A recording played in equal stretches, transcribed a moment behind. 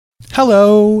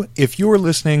Hello! If you're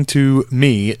listening to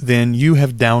me, then you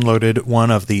have downloaded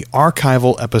one of the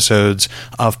archival episodes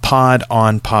of Pod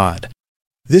on Pod.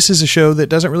 This is a show that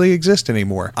doesn't really exist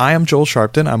anymore. I am Joel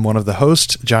Sharpton. I'm one of the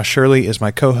hosts. Josh Shirley is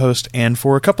my co-host, and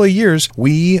for a couple of years,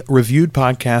 we reviewed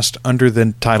podcasts under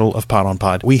the title of Pod on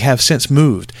Pod. We have since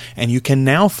moved, and you can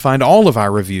now find all of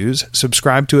our reviews,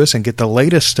 subscribe to us, and get the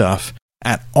latest stuff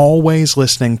at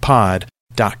alwayslisteningpod.com.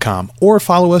 Or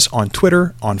follow us on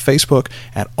Twitter, on Facebook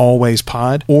at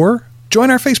alwayspod, or join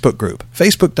our Facebook group,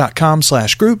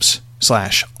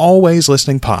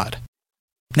 facebook.com/groups/alwayslisteningpod.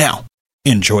 Now,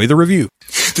 enjoy the review.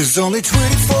 There's only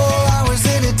 24 hours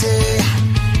in a day.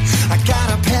 I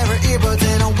got a pair of earbuds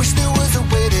and I wish there was a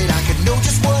way that I could know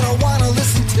just what I want to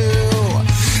listen to.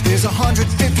 There's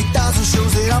 150,000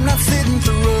 shows that I'm not sitting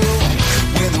through.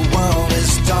 When the world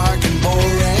is dark and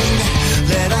boring,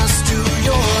 let us do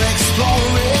your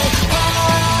exploring.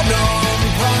 Pod on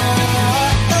pod.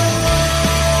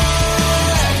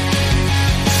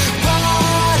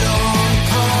 Pod on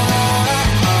pod.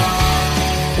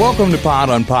 Welcome to Pod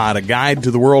on Pod, a guide to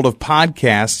the world of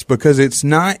podcasts because it's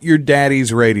not your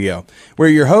daddy's radio. We're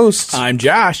your hosts. I'm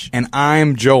Josh. And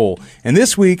I'm Joel. And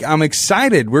this week, I'm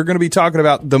excited. We're going to be talking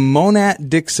about the Monat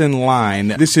Dixon line.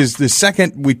 This is the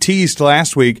second. We teased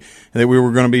last week that we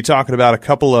were going to be talking about a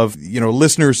couple of,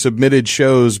 listener-submitted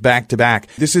shows back-to-back.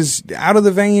 This is out of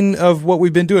the vein of what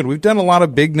we've been doing. We've done a lot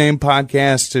of big-name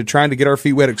podcasts to trying to get our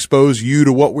feet wet, expose you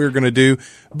to what we're going to do.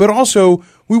 But also,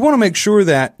 we want to make sure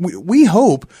that we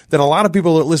hope that a lot of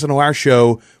people that listen to our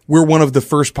show, we're one of the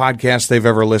first podcasts they've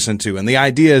ever listened to. And the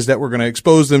idea is that we're going to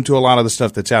expose them to a lot of the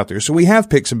stuff that's out there. So we have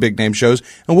picked some big name shows,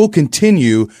 and we'll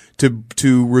continue to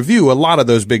review a lot of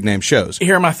those big name shows.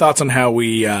 Here are my thoughts on how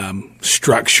we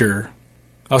structure.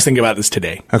 I was thinking about this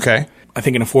today. Okay. I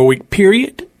think in a 4-week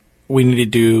period, we need to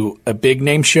do a big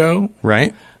name show,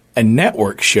 right? A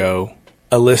network show,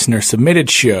 a listener submitted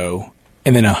show,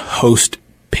 and then a host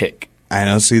pick. I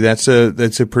know. See, that's a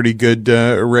pretty good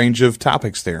range of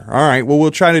topics there. All right. Well, we'll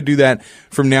try to do that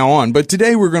from now on. But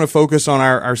today we're going to focus on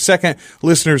our second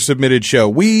listener-submitted show.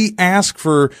 We ask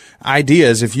for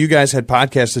ideas. If you guys had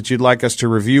podcasts that you'd like us to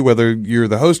review, whether you're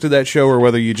the host of that show or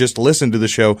whether you just listen to the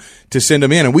show, to send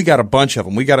them in. And we got a bunch of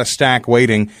them. We got a stack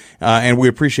waiting, and we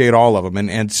appreciate all of them.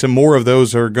 And some more of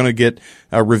those are going to get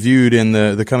reviewed in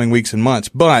the coming weeks and months.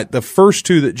 But the first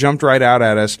two that jumped right out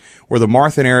at us were the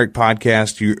Martha and Eric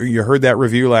podcast. You heard that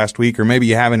review last week, or maybe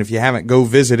you haven't. If you haven't, go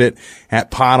visit it at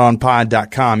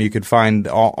podonpod.com. You could find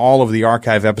all of the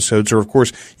archive episodes, or of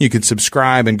course, you could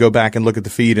subscribe and go back and look at the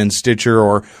feed in Stitcher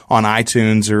or on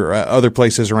iTunes or other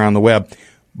places around the web.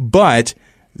 But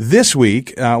this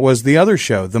week was the other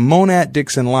show, the Monat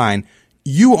Dixon line.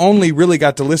 You only really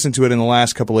got to listen to it in the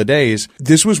last couple of days.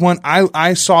 This was one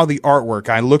I saw the artwork.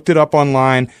 I looked it up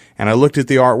online and I looked at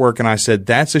the artwork and I said,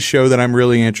 that's a show that I'm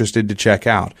really interested to check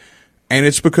out. And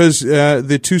it's because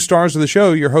the two stars of the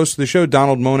show, your hosts of the show,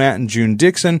 Donald Monat and June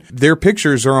Dixon, their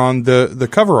pictures are on the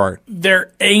cover art.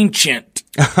 They're ancient.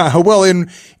 Well,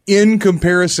 in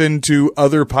comparison to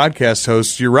other podcast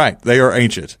hosts, you're right. They are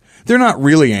ancient. They're not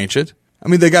really ancient. I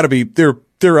mean, they got to be.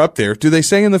 They're up there. Do they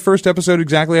say in the first episode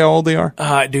exactly how old they are?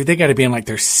 Dude, they got to be in like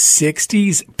their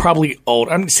 60s, probably old.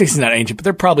 I mean, 60s not ancient, but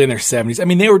they're probably in their 70s. I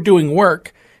mean, they were doing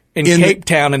work in Cape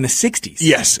Town in the 60s.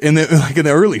 Yes, in the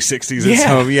early 60s. Yeah.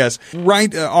 So, yes.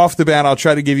 Right off the bat, I'll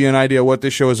try to give you an idea what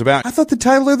this show is about. I thought the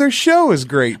title of their show is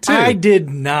great, too. I did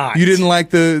not. You didn't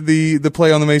like the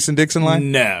play on the Mason-Dixon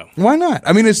line? No. Why not?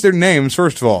 I mean, it's their names,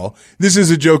 first of all. This is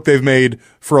a joke they've made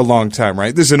for a long time,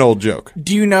 right? This is an old joke.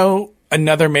 Do you know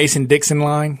another Mason-Dixon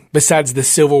line besides the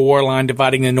Civil War line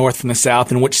dividing the North from the South,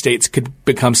 and which states could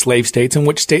become slave states and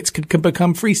which states could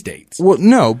become free states? Well,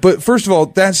 no, but first of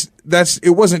all,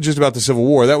 it wasn't just about the Civil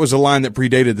War. That was a line that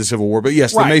predated the Civil War. But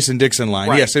yes, right. The Mason-Dixon line.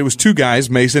 Right. Yes, it was two guys,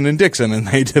 Mason and Dixon, and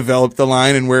they developed the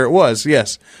line and where it was.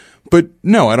 Yes. But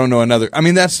no, I don't know another. I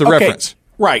mean, that's the reference.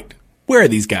 Right. Where are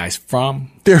these guys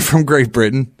from? They're from Great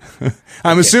Britain.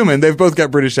 I'm assuming they've both got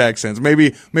British accents.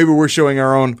 Maybe we're showing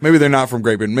our own. Maybe they're not from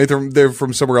Great Britain. Maybe they're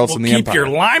from somewhere else in the Keep empire. your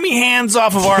limey hands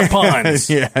off of our puns.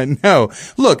 Yeah, no.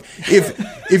 Look,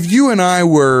 if you and I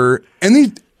were,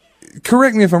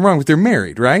 correct me if I'm wrong, but they're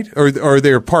married, right? Or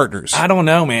they're partners. I don't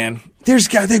know, man. They've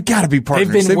got to be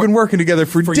partners. They've been working together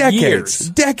for decades.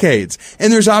 Decades.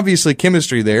 And there's obviously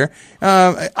chemistry there.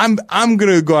 I'm going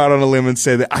to go out on a limb and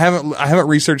say that I haven't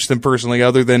researched them personally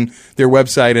other than their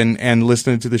website and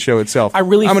listening to the show itself. I'm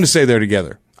going to say they're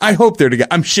together. I hope they're together.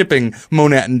 I'm shipping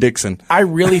Monat and Dixon. I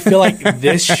really feel like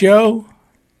this show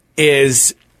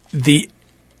is the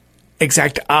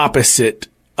exact opposite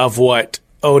of what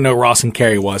Oh No, Ross and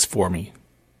Carrie was for me.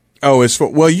 Oh,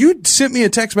 well, you sent me a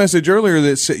text message earlier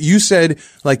that you said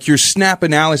like your snap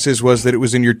analysis was that it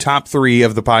was in your top 3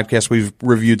 of the podcasts we've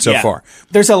reviewed so far.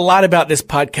 There's a lot about this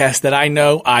podcast that I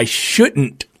know I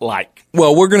shouldn't like.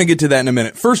 Well, we're going to get to that in a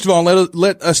minute. First of all,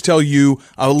 let us tell you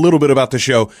a little bit about the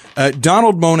show.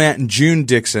 Donald Monat and June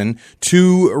Dixon,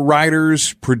 2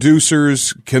 writers,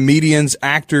 producers, comedians,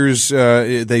 actors.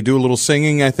 They do a little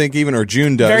singing, I think, even, or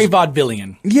June does. Very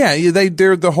vaudevillian. Yeah,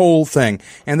 they're the whole thing.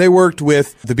 And they worked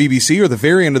with the BBC, or the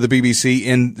very end of the BBC,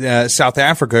 in South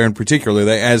Africa in particular.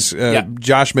 As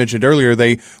Josh mentioned earlier,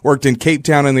 they worked in Cape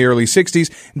Town in the early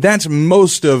 60s. That's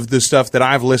most of the stuff that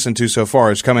I've listened to so far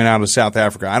is coming out of South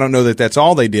Africa. I don't know that that's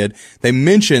all they did. They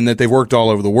mentioned that they've worked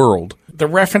all over the world. The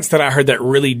reference that I heard that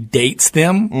really dates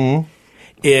them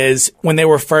is when they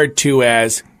were referred to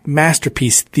as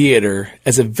Masterpiece Theater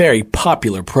as a very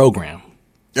popular program.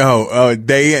 Oh,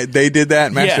 they did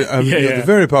that. Yeah.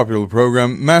 Very popular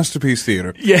program, Masterpiece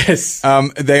Theater. Yes.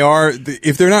 They are,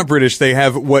 if they're not British, they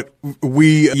have what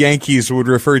we Yankees would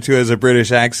refer to as a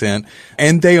British accent,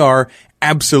 and they are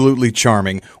absolutely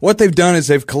charming. What they've done is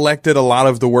they've collected a lot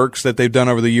of the works that they've done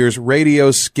over the years,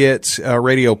 radio skits,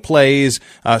 radio plays,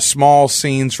 small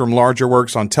scenes from larger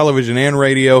works on television and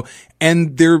radio,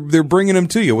 and they're bringing them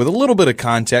to you with a little bit of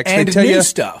context. And they tell new you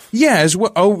stuff. Yeah, as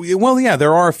well. Oh, well, yeah,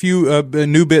 there are a few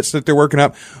new bits that they're working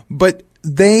up, but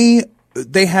they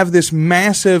have this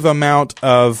massive amount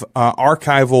of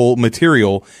archival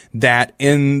material that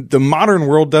in the modern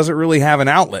world doesn't really have an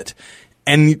outlet.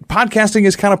 And podcasting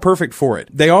is kind of perfect for it.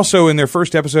 They also, in their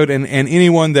first episode, and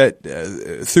anyone that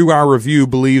through our review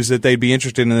believes that they'd be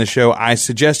interested in this show, I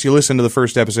suggest you listen to the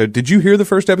first episode. Did you hear the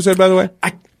first episode, by the way?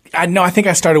 I think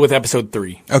I started with episode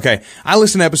 3. Okay. I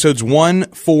listened to episodes 1,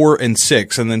 4, and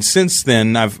 6, and then since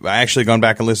then, I've actually gone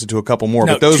back and listened to a couple more.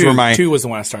 No, but those were my 2 was the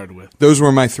one I started with. Those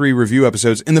were my 3 review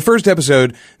episodes. In the first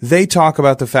episode, they talk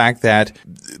about the fact that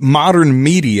modern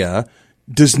media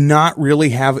does not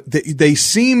really have, they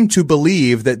seem to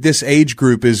believe that this age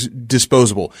group is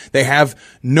disposable. They have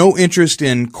no interest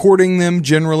in courting them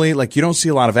generally. Like, you don't see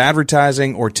a lot of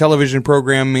advertising or television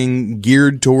programming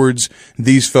geared towards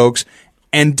these folks.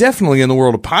 And definitely in the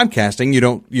world of podcasting, you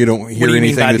don't hear what do you anything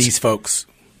mean by that's these folks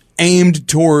aimed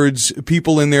towards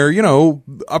people in their,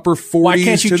 upper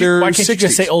 40s to their 60s. Why can't you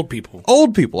just say old people?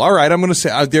 Old people. All right, I'm going to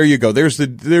say. There you go. There's the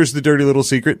dirty little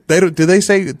secret. Do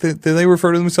they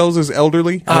refer to themselves as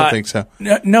elderly? I don't think so.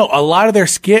 No, a lot of their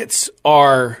skits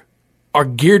are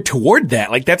geared toward that.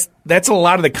 Like that's a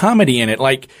lot of the comedy in it.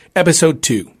 Like episode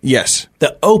 2. Yes.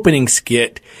 The opening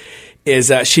skit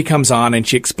is she comes on and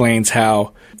she explains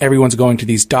how everyone's going to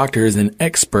these doctors and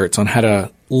experts on how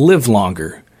to live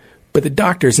longer. But the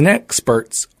doctors and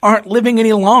experts aren't living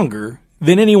any longer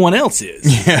than anyone else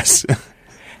is. Yes.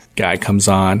 Guy comes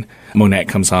on, Monat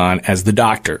comes on as the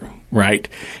doctor, right?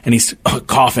 And he's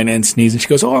coughing and sneezing. She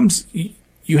goes,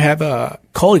 you have a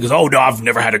cold? He goes, oh, no, I've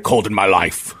never had a cold in my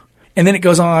life. And then it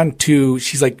goes on to,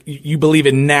 she's like, you believe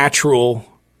in natural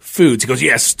foods? He goes,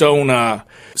 yes, stone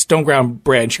ground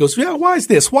bread. And she goes, yeah, why is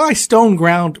this? Why stone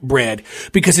ground bread?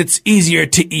 Because it's easier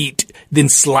to eat than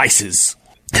slices.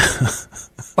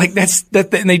 Like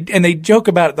and they joke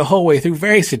about it the whole way through,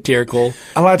 very satirical,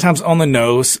 a lot of times on the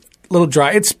nose, a little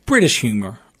dry. It's British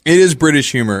humor. It is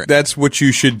British humor. That's what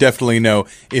you should definitely know.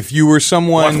 If you were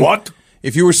someone What?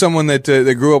 If you were someone that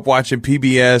grew up watching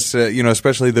PBS,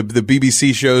 especially the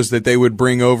BBC shows that they would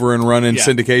bring over and run in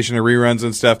syndication and reruns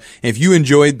and stuff, if you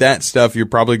enjoyed that stuff, you're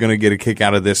probably going to get a kick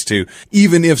out of this too,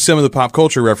 even if some of the pop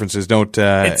culture references don't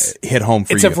hit home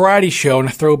for you. It's a variety show and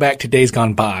a throwback to days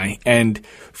gone by. And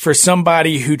for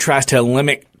somebody who tries to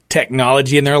limit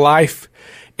technology in their life,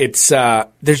 it's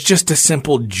there's just a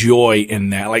simple joy in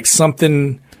that. Like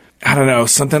something, I don't know,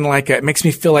 something like it makes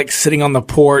me feel like sitting on the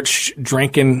porch,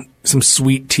 drinking some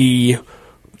sweet tea,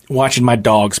 watching my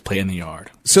dogs play in the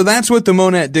yard. So that's what the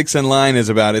Monat Dixon line is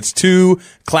about. It's 2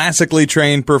 classically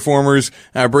trained performers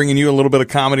bringing you a little bit of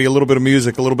comedy, a little bit of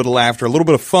music, a little bit of laughter, a little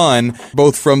bit of fun,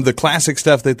 both from the classic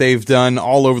stuff that they've done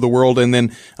all over the world and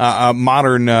then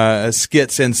modern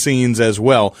skits and scenes as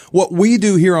well. What we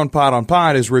do here on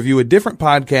Pod is review a different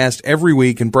podcast every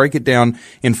week and break it down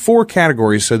in 4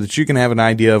 categories so that you can have an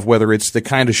idea of whether it's the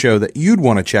kind of show that you'd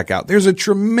want to check out. There's a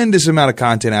tremendous amount of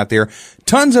content out there,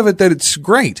 tons of it that it's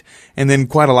great, and then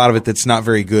quite a lot of it that's not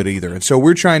very good either. And so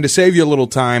we're trying to save you a little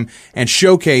time and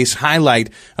highlight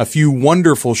a few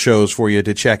wonderful shows for you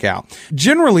to check out.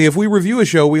 Generally, if we review a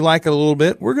show we like it a little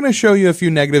bit, we're going to show you a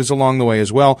few negatives along the way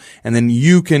as well, and then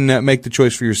you can make the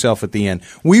choice for yourself at the end.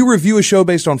 We review a show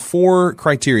based on 4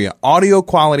 criteria: audio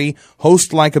quality,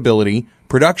 host likability,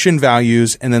 production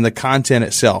values, and then the content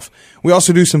itself. We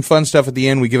also do some fun stuff at the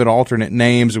end. We give it alternate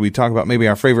names, and we talk about maybe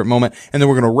our favorite moment, and then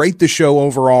we're going to rate the show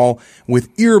overall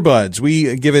with earbuds.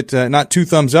 We give it not 2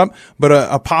 thumbs up, but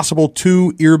a possible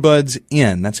 2 earbuds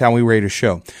in. That's how we rate a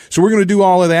show. So we're going to do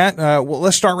all of that. Well,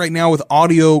 let's start right now with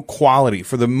audio quality.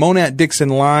 For the Monat Dixon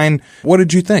line, what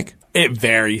did you think? It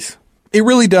varies. It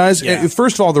really does. Yeah.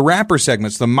 First of all, the rapper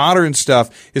segments, the modern stuff,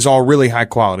 is all really high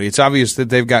quality. It's obvious that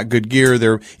they've got good gear.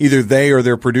 Either they or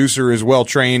their producer is well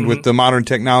trained with the modern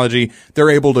technology. They're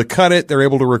able to cut it. They're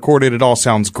able to record it. It all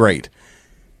sounds great.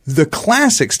 The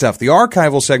classic stuff, the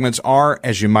archival segments are,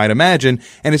 as you might imagine,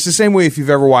 and it's the same way if you've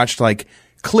ever watched like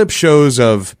clip shows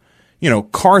of,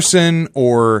 Carson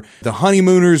or the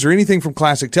Honeymooners or anything from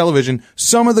classic television.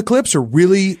 Some of the clips are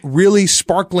really, really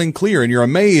sparkling clear, and you're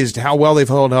amazed how well they've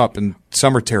held up, and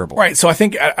some are terrible. Right. So I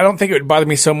don't think it would bother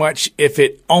me so much if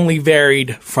it only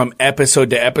varied from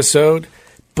episode to episode,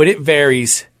 but it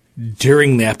varies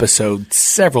during the episode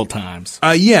several times.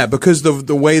 Yeah, because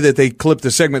the way that they clip the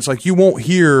segments, like you won't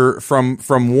hear from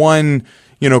one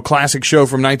classic show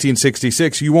from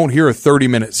 1966, you won't hear a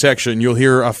 30-minute section. You'll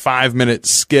hear a 5-minute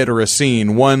skit or a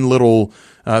scene, one little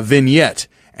vignette,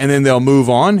 and then they'll move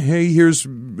on. Hey, here's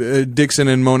Dixon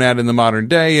and Monat in the modern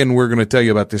day, and we're going to tell you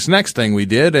about this next thing we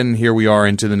did, and here we are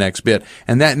into the next bit.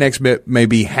 And that next bit may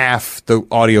be half the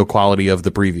audio quality of the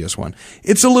previous one.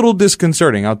 It's a little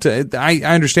disconcerting. I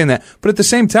understand that. But at the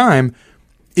same time,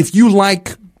 if you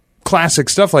like classic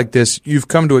stuff like this, you've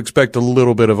come to expect a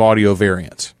little bit of audio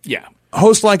variance. Yeah.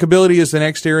 Host likability is the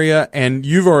next area, and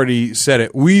you've already said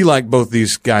it. We like both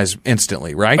these guys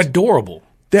instantly, right? Adorable.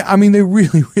 They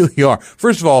really, really are.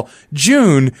 First of all,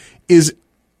 June is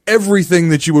everything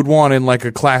that you would want in like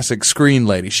a classic screen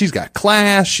lady. She's got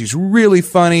class. She's really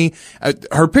funny.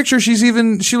 Her picture,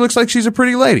 she looks like she's a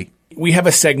pretty lady. We have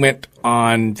a segment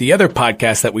on the other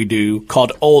podcast that we do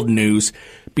called Old News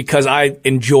because I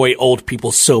enjoy old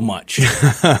people so much.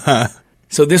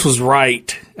 So this was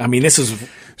right. I mean, this is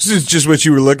just what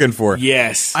you were looking for.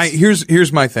 Yes.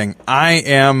 Here's my thing. I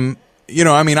am,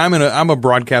 I'm a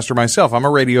broadcaster myself. I'm a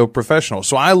radio professional.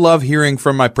 So I love hearing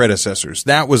from my predecessors.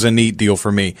 That was a neat deal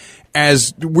for me.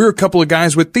 As we're a couple of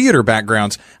guys with theater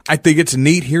backgrounds, I think it's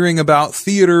neat hearing about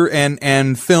theater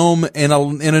and film in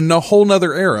a whole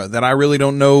nother era that I really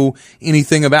don't know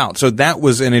anything about. So that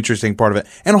was an interesting part of it.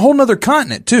 And a whole nother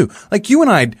continent too. Like you and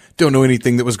I don't know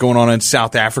anything that was going on in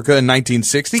South Africa in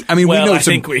 1960. I mean, we know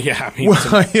some.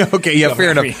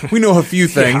 Fair enough. We know a few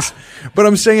things, but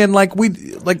I'm saying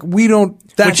we don't.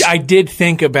 Which I did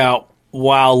think about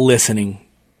while listening.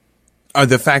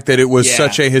 The fact that it was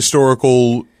such a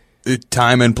historical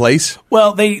time and place.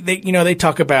 Well, they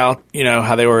talk about,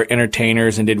 how they were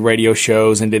entertainers and did radio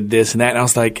shows and did this and that. And I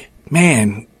was like,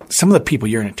 man, some of the people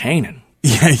you're entertaining.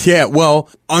 Yeah. Well,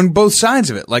 on both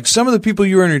sides of it, like some of the people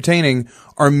you're entertaining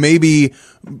are maybe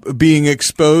being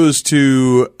exposed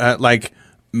to,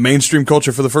 mainstream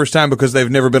culture for the first time because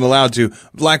they've never been allowed to.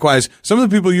 Likewise, some of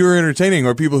the people you're entertaining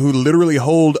are people who literally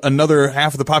hold another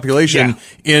half of the population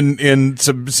in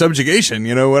subjugation,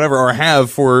 whatever, or have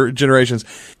for generations.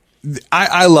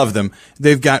 I love them.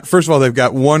 First of all, they've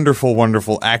got wonderful,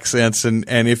 wonderful accents, and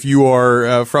if you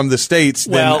are from the States,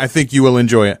 then I think you will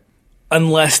enjoy it.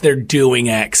 Unless they're doing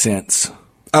accents.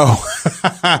 Oh.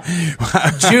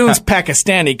 June's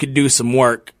Pakistani could do some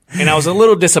work. And I was a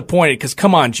little disappointed because,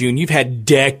 come on, June, you've had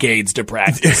decades to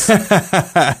practice.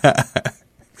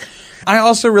 I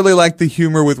also really like the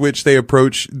humor with which they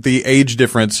approach the age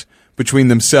difference between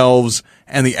themselves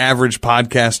and the average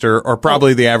podcaster, or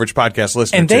probably the average podcast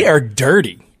listener. And they are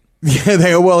dirty. Yeah,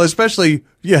 they are. Well, especially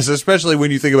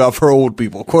when you think about for old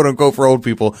people, quote unquote, for old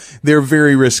people, they're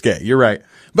very risque. You're right.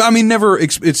 But I mean,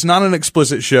 it's not an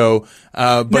explicit show.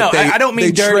 But no, I don't mean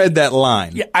they dirty. tread that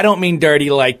line. Yeah, I don't mean dirty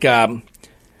like a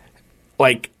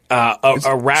rapper.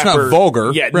 It's not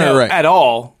vulgar. Yeah, right, no, right. At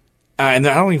all. And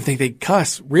I don't even think they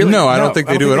cuss, really. No, I don't think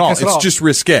they do at all. It's just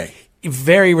risque.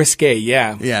 Very risque,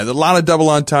 yeah. Yeah, a lot of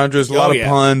double entendres, a lot of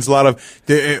puns, a lot of,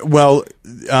 their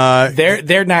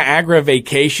Niagara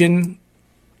vacation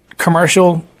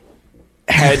commercial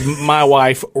had my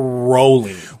wife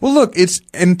rolling. Well, look,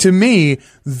 and to me,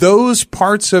 those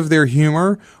parts of their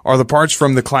humor are the parts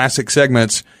from the classic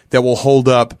segments that will hold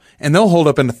up, and they'll hold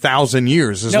up in 1,000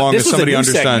 years as long as somebody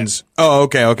understands. Segment. Oh,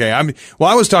 okay. I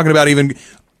was talking about even.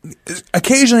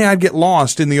 Occasionally I'd get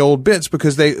lost in the old bits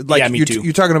because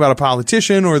you're talking about a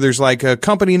politician or there's like a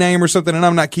company name or something and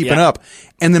I'm not keeping up.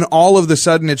 And then all of a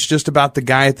sudden it's just about the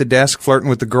guy at the desk flirting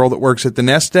with the girl that works at the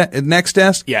next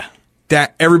desk. Yeah.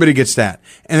 That everybody gets that.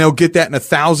 And they'll get that in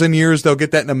 1,000 years. They'll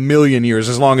get that in 1,000,000 years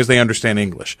as long as they understand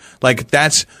English. Like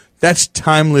that's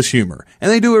timeless humor. And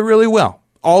they do it really well.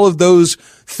 all of those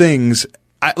things.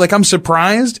 I'm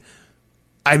surprised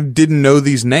I didn't know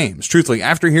these names. Truthfully,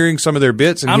 after hearing some of their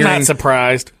bits, and I'm not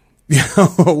surprised.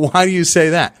 Why do you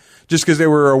say that? Just because they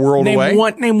were a world away?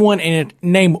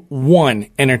 Name one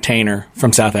entertainer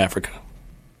from South Africa.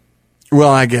 Well,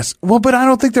 I guess. Well, but I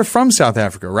don't think they're from South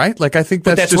Africa, right? Like, I think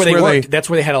that's just where they worked. That's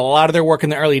where they had a lot of their work in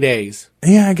the early days.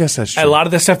 Yeah, I guess that's true. A lot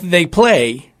of the stuff that they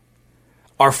play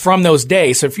are from those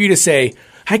days. So for you to say,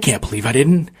 I can't believe I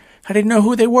didn't know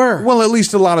who they were. Well, at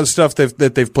least a lot of stuff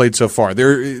that they've played so far.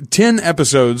 10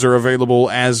 episodes are available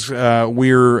as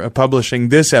we're publishing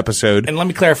this episode. And let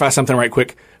me clarify something right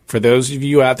quick. For those of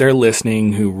you out there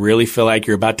listening who really feel like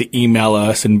you're about to email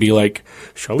us and be like,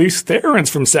 Charlize Theron's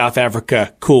from South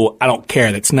Africa. Cool. I don't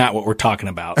care. That's not what we're talking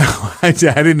about. I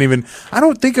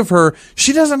don't think of her.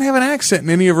 She doesn't have an accent in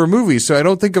any of her movies, so I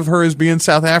don't think of her as being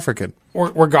South African.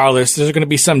 Regardless, there's going to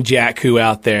be some jack who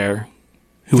out there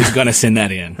who was going to send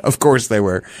that in. Of course they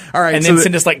were. All right. And then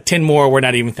send us like 10 more we're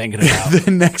not even thinking about.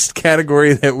 The next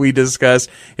category that we discuss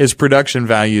is production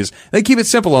values. They keep it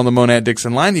simple on the Monat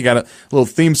Dixon line. You got a little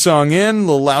theme song in, a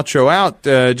little outro out,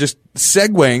 just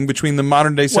segueing between the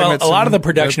modern day segments. Well, a lot of the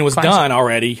production was done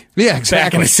already. Yeah, exactly.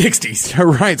 Back in the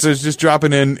 60s. Right. So it's just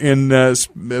dropping in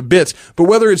bits. But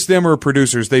whether it's them or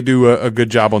producers, they do a good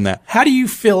job on that. How do you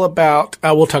feel about,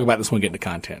 we'll talk about this when we get into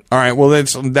content. All right. Well,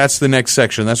 that's the next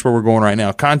section. That's where we're going right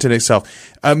now. Content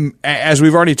itself. As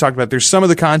we've already talked about, there's some of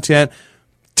the content,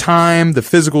 time, the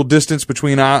physical distance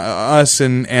between us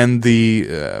and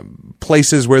the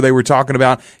places where they were talking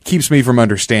about keeps me from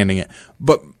understanding it.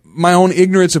 But my own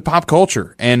ignorance of pop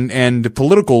culture and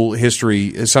political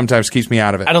history sometimes keeps me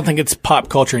out of it. I don't think it's pop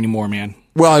culture anymore, man.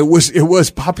 Well, it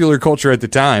was popular culture at the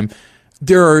time.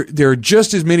 There are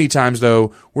just as many times though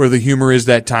where the humor is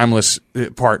that timeless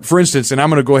part. For instance, and I'm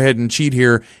going to go ahead and cheat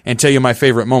here and tell you my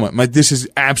favorite moment. This is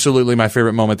absolutely my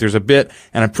favorite moment. There's a bit,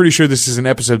 and I'm pretty sure this is in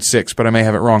episode 6, but I may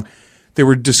have it wrong. They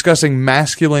were discussing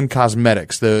masculine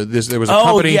cosmetics. There was a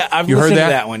company. Oh, yeah, I've you listened heard to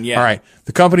that one, yeah. All right.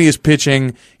 The company is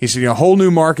pitching. He said, a whole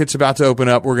new market's about to open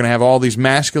up. We're going to have all these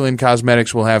masculine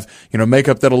cosmetics. We'll have,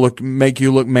 makeup that'll make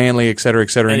you look manly, et cetera, et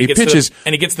cetera. And he pitches.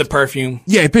 And he gets the perfume.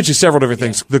 Yeah, he pitches several different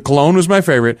things. The cologne was my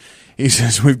favorite. He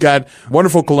says, we've got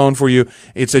wonderful cologne for you.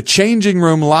 It's a changing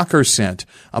room locker scent,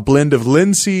 a blend of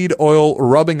linseed oil,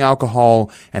 rubbing alcohol,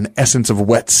 and essence of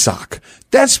wet sock.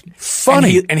 That's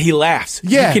funny. And he laughs.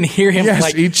 Yeah. You can hear him.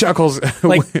 Yes, he chuckles.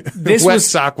 Like wet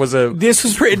sock was a... This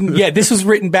was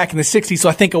written back in the 60s, so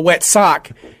I think a wet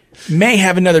sock may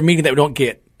have another meaning that we don't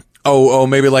get. Oh,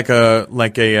 maybe like a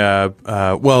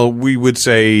well, we would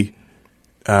say,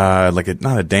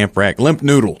 not a damp rag, limp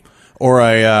noodle.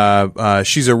 Or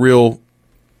she's a real,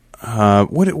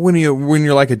 when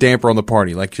you're like a damper on the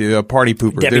party, like a party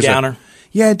pooper. Debbie Downer.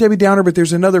 Debbie Downer, but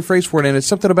there's another phrase for it, and it's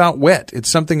something about wet. It's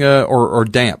something, or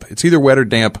damp. It's either wet or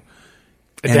damp.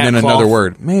 And then cloth. Another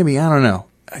word. Maybe, I don't know.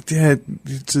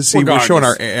 We're showing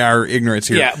our ignorance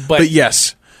here. Yeah, but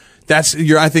yes.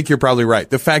 I think you're probably right.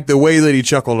 The way that he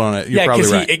chuckled on it, you're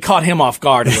probably right. It caught him off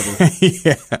guard a little.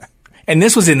 Yeah. And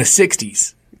this was in the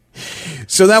 60s.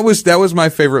 So that was my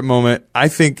favorite moment. I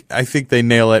think they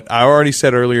nail it. I already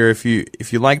said earlier, if you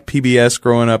like PBS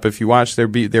growing up, if you watch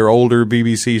their older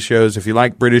BBC shows, if you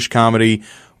like British comedy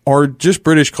or just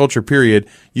British culture, period,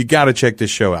 you got to check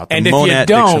this show out. The and if Monat you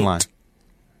don't, Dixon line.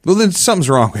 Well, then something's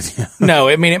wrong with you. No,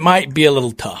 I mean it might be a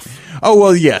little tough. Oh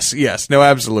well, yes, no,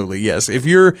 absolutely, yes. If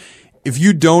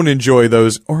you don't enjoy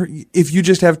those, or if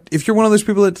you're one of those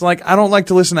people that's like, I don't like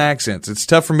to listen to accents. It's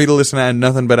tough for me to listen to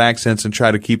nothing but accents and try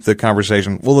to keep the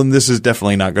conversation. Well, then this is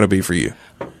definitely not going to be for you.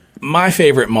 My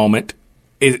favorite moment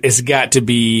is got to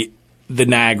be the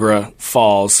Niagara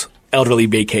Falls elderly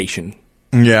vacation.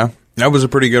 Yeah, that was a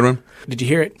pretty good one. Did you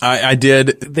hear it? I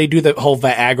did. They do the whole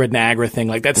Niagara thing.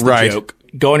 Like, that's the right. joke.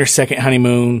 Go on your second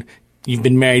honeymoon. You've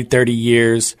been married 30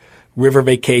 years. River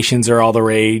vacations are all the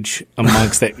rage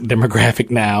amongst that demographic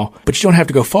now. But you don't have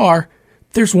to go far.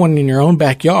 There's one in your own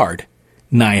backyard.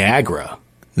 Niagara.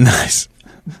 Nice.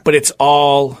 But it's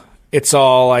all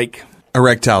like...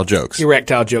 Erectile jokes,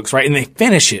 right? And they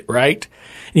finish it, right?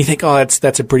 And you think, oh,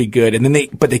 that's a pretty good. And then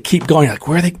they keep going. Like,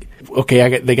 where are they?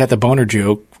 Okay, they got the boner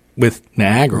joke with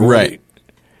Niagara. Right.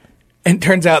 And it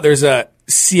turns out there's a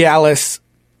Cialis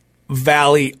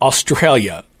Valley,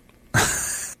 Australia.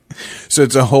 So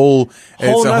it's a whole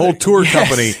tour yes,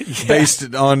 company yes.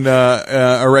 based on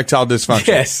erectile dysfunction.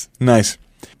 Yes. Nice.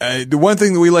 The one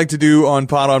thing that we like to do on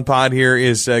Pod here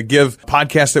is give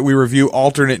podcasts that we review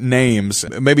alternate names,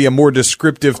 maybe a more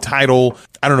descriptive title.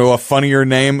 I don't know, a funnier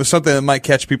name, something that might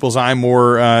catch people's eye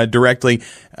more directly.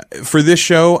 For this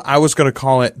show, I was going to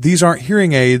call it "These Aren't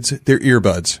Hearing Aids; They're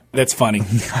Earbuds." That's funny.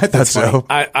 I thought so.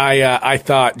 I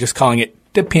thought just calling it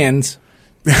depends.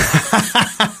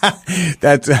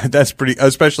 That's pretty,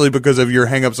 especially because of your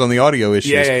hangups on the audio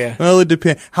issues. Yeah. Well, it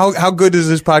depends. How good does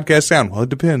this podcast sound? Well, it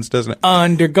depends, doesn't it?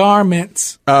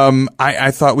 Undergarments. I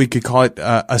thought we could call it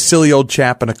a silly old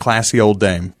chap and a classy old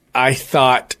dame. I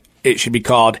thought it should be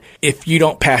called "If You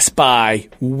Don't Pass By,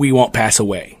 We Won't Pass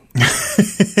Away."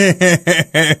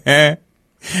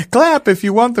 Clap if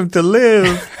you want them to live.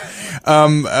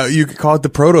 You could call it the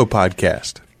Proto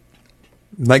Podcast.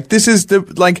 Like, this is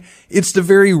it's the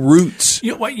very roots.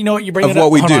 You know what? You bring of it up.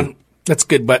 what we Hold do. on. That's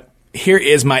good, but here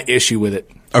is my issue with it.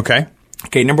 Okay.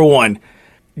 Okay, number one,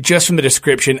 just from the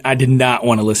description, I did not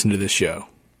want to listen to this show.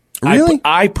 Really?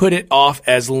 I put it off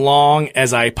as long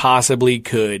as I possibly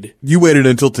could. You waited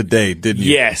until today, didn't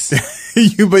you? Yes.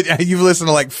 But you've listened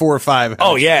to like 4 or 5.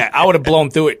 Oh, yeah. I would have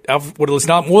blown through it. I would have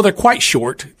listened to. Well, they're quite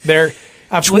short. They're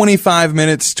 25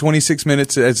 minutes, 26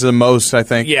 minutes is the most, I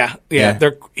think. Yeah.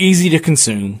 They're easy to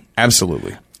consume.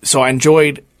 Absolutely. So I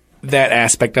enjoyed that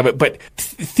aspect of it. But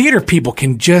theater people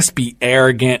can just be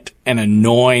arrogant and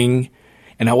annoying,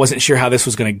 and I wasn't sure how this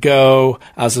was going to go.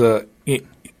 I was a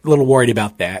little worried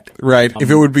about that. Right. If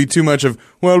it would be too much of,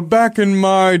 well, back in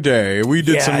my day, we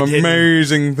did some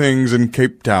amazing things in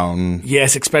Cape Town.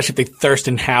 Yes, especially if they thirst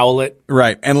and howl it.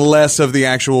 Right. And less of the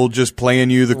actual just playing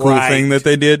you the cool thing that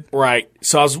they did. Right.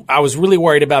 So I was really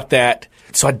worried about that.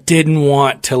 So I didn't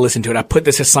want to listen to it. I put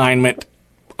this assignment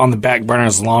on the back burner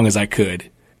as long as I could.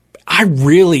 I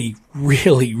really,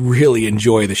 really, really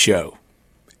enjoy the show.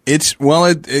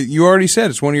 You already said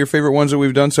it's one of your favorite ones that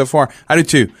we've done so far. I do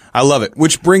too. I love it.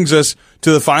 Which brings us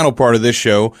to the final part of this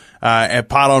show. At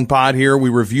Pod on Pod here, we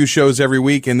review shows every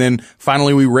week, and then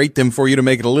finally we rate them for you to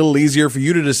make it a little easier for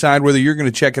you to decide whether you're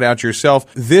going to check it out yourself.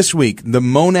 This week, the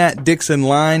Monat Dixon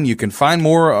line. You can find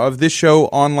more of this show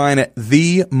online at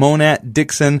the Monat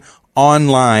Dixon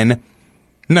online.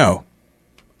 No,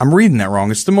 I'm reading that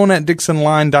wrong. It's the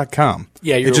MonatDixonline.com.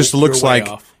 Yeah, it just looks like.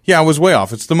 Off. Yeah, I was way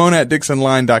off. It's the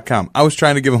MonatDixonline.com. I was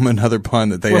trying to give them another pun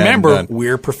that they Remember, hadn't done.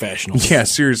 we're professionals. Yeah,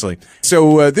 seriously.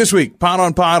 So this week, Pod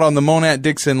on the Monat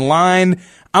Dixon line.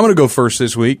 I'm going to go first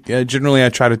this week. Generally, I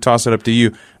try to toss it up to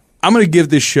you. I'm going to give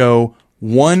this show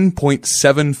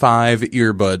 1.75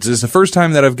 earbuds. This is the first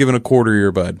time that I've given a quarter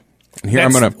earbud. And here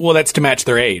that's to match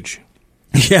their age.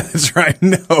 Yeah, that's right.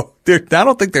 No, I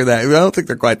don't think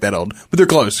they're quite that old, but they're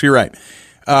close. You're right.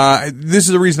 This is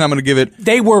the reason I'm going to give it.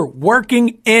 They were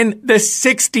working in the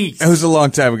 60s. It was a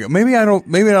long time ago. Maybe I don't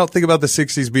think about the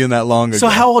 60s being that long ago. So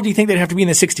how old do you think they'd have to be in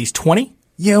the 60s? 20?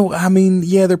 Yeah, I mean,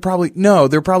 they're probably in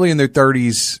their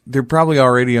 30s. They're probably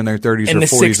already in their 30s or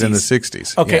 40s in the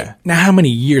 60s. Okay. Yeah. Now, how many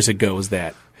years ago was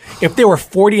that? If they were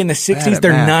 40 in the 60s,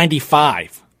 they're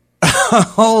 95.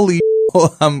 Holy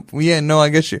I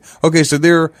guess you. Okay, so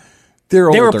they're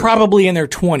older. They were probably in their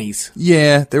 20s.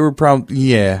 Yeah, they were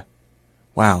probably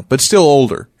Wow, but still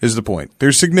older is the point.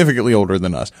 They're significantly older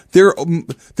than us. They're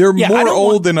more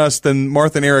old than us than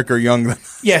Martha and Eric are young than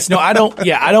us. Yes, no, I don't.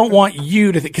 Yeah, I don't want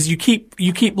you to because you keep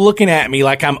looking at me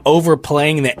like I'm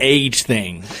overplaying the age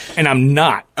thing, and I'm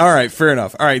not. All right, fair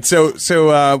enough. All right, so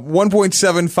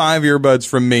 1.75 earbuds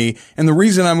from me, and the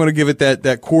reason I'm going to give it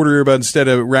that quarter earbud instead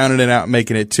of rounding it out and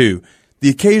making it 2. The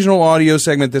occasional audio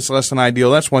segment that's less than ideal,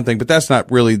 that's one thing, but that's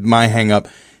not really my hang up.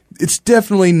 It's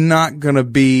definitely not going to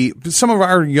be some of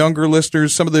our younger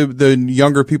listeners, some of the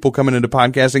younger people coming into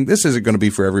podcasting. This isn't going to be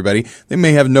for everybody. They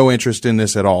may have no interest in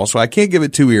this at all. So I can't give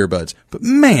it 2 earbuds, but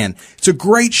man, it's a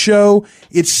great show.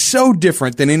 It's so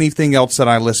different than anything else that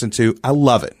I listen to. I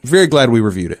love it. Very glad we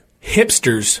reviewed it.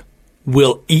 Hipsters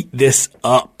will eat this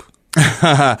up.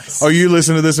 Oh, you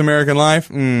listen to This American Life?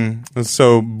 That's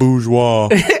so bourgeois.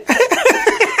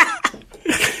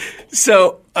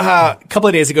 So, a couple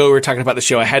of days ago, we were talking about the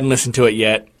show. I hadn't listened to it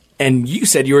yet. And you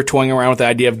said you were toying around with the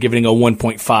idea of giving it a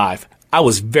 1.5. I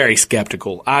was very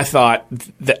skeptical. I thought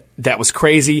that was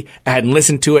crazy. I hadn't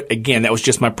listened to it. Again, that was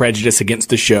just my prejudice against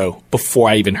the show before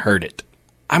I even heard it.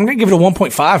 I'm going to give it a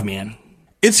 1.5, man.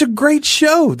 It's a great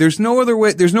show. There's no other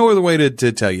way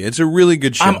to tell you. It's a really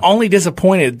good show. I'm only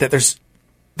disappointed that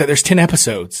there's 10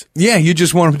 episodes. Yeah, you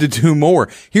just want them to do more.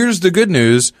 Here's the good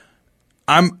news.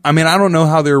 I don't know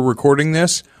how they're recording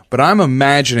this, but I'm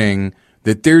imagining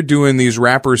that they're doing these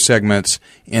rapper segments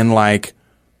in like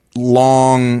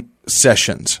long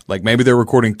sessions. Like maybe they're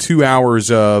recording 2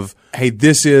 hours of hey,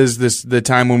 this is the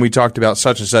time when we talked about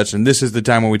such and such, and this is the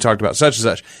time when we talked about such and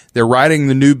such. They're writing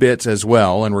the new bits as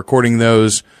well and recording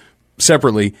those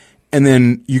separately. And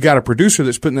then you got a producer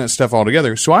that's putting that stuff all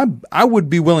together. So I would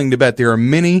be willing to bet there are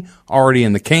many already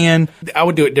in the can. I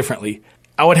would do it differently.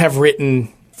 I would have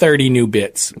written 30 new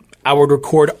bits. I would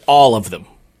record all of them.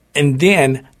 And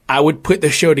then I would put the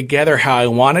show together how I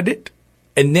wanted it.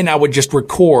 And then I would just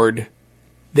record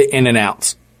the in and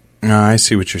outs. I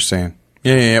see what you're saying.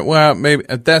 Yeah. Well, maybe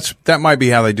that might be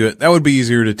how they do it. That would be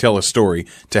easier to tell a story,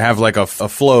 to have like a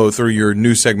flow through your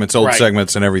new segments, old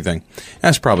segments, and everything.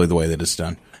 That's probably the way that it's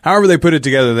done. However they put it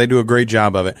together, they do a great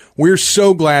job of it. We're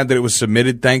so glad that it was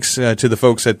submitted. Thanks to the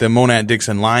folks at the Monat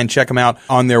Dixon Line. Check them out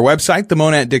on their website,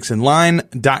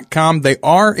 themonatdixonline.com. They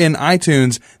are in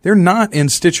iTunes. They're not in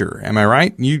Stitcher. Am I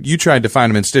right? You tried to find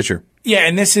them in Stitcher. Yeah,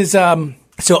 and this is, so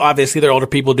obviously they're older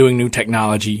people doing new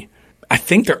technology. I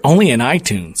think they're only in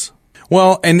iTunes.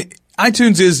 Well, and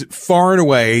iTunes is far and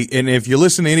away, and if you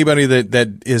listen to anybody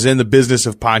that is in the business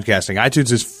of podcasting,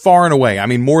 iTunes is far and away, I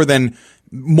mean, more than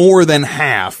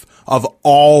half of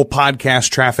all podcast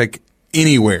traffic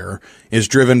anywhere is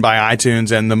driven by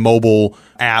iTunes and the mobile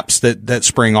apps that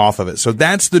spring off of it. So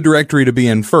that's the directory to be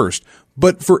in first.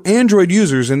 But for Android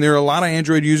users, and there are a lot of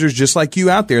Android users just like you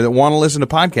out there that want to listen to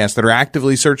podcasts, that are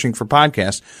actively searching for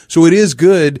podcasts. So it is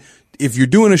good. If you're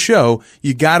doing a show,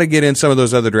 you got to get in some of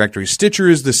those other directories. Stitcher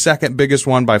is the second biggest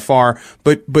one by far,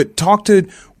 but talk to,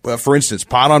 for instance,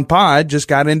 Pod on Pod just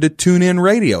got into TuneIn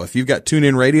Radio. If you've got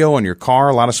TuneIn Radio on your car,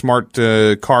 a lot of smart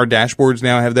car dashboards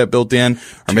now have that built in.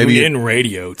 Or maybe TuneIn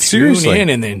Radio. Seriously. Tune in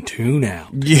and then tune out.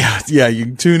 Yeah, you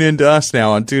can tune in to us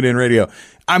now on TuneIn Radio.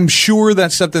 I'm sure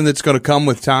that's something that's going to come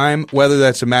with time, whether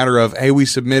that's a matter of, hey, we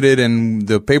submitted and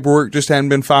the paperwork just hadn't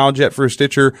been filed yet for a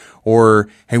Stitcher, or,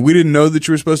 hey, we didn't know that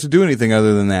you were supposed to do anything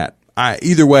other than that.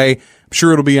 Either way, I'm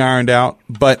sure it'll be ironed out,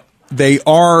 but they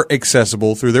are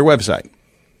accessible through their website,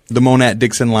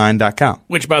 themonatdixonline.com.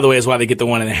 Which, by the way, is why they get the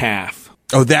 1.5.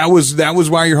 Oh, that was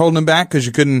why you're holding them back, because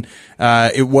you couldn't,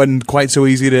 it wasn't quite so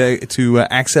easy to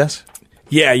access?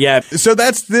 Yeah. So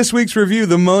that's this week's review,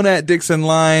 the Monat Dixon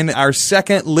Line, our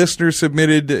second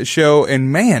listener-submitted show.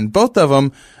 And man, both of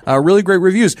them really great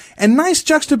reviews. And nice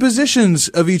juxtapositions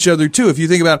of each other, too. If you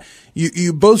think about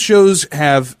you both shows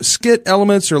have skit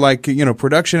elements or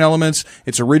production elements.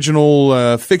 It's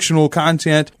original fictional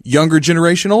content, younger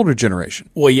generation, older generation.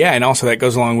 Well, yeah, and also that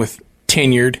goes along with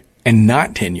tenured and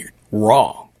not tenured,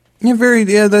 raw.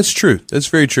 Yeah, that's true. That's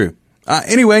very true.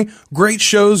 Anyway, great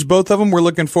shows, both of them. We're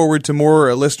looking forward to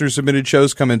more listener-submitted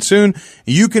shows coming soon.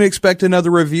 You can expect another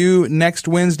review next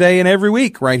Wednesday and every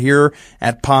week right here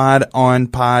at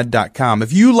podonpod.com.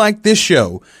 If you like this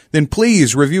show, then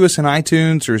please review us in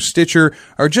iTunes or Stitcher,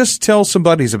 or just tell some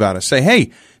buddies about us. Say,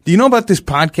 hey, do you know about this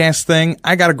podcast thing?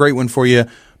 I got a great one for you.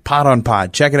 Pod on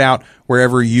Pod. Check it out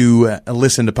wherever you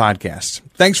listen to podcasts.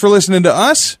 Thanks for listening to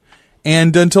us,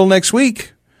 and until next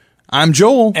week, I'm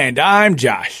Joel. And I'm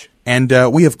Josh. And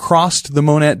we have crossed the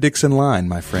Monat Dixon line,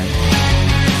 my friend.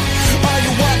 Are you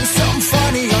wanting something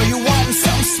funny? Are you wanting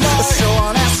something smart? A show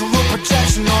on astral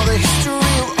projection or the history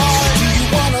of art? Do you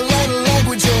want to learn a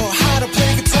language or how to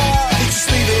play guitar? Just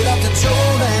leave it up to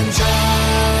Joel and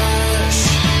Josh.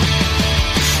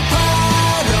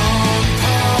 Pod on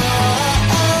pod.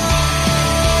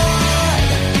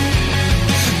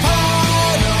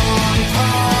 Pod on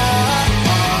pod.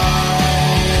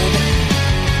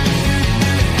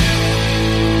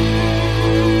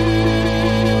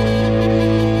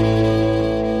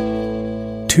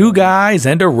 Two guys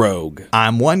and a rogue.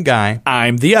 I'm one guy.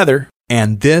 I'm the other.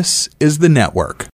 And this is the network.